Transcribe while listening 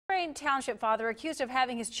Lorraine Township father accused of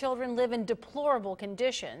having his children live in deplorable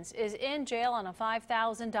conditions is in jail on a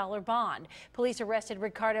 $5,000 bond. Police arrested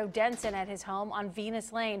Ricardo Denson at his home on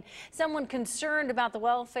Venus Lane. Someone concerned about the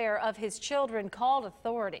welfare of his children called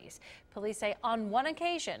authorities. Police say on one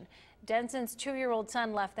occasion, Denson's 2-year-old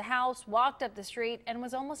son left the house, walked up the street, and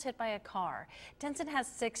was almost hit by a car. Denson has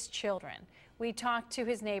 6 children. We talked to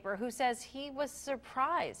his neighbor who says he was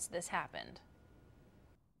surprised this happened.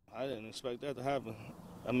 I didn't expect that to happen.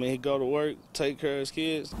 I mean, he'd go to work, take care of his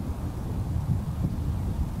kids.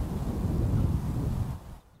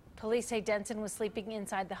 Police say Denson was sleeping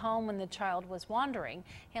inside the home when the child was wandering.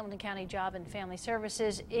 Hamilton County Job and Family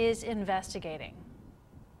Services is investigating.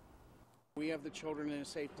 We have the children in a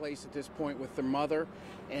safe place at this point with their mother,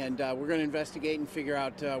 and we're going to investigate and figure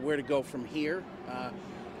out where to go from here.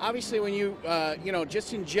 Obviously, when you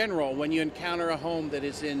just in general, when you encounter a home that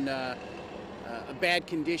is in a bad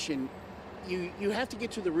condition, you have to get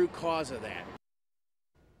to the root cause of that.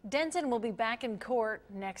 Denson will be back in court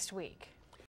next week.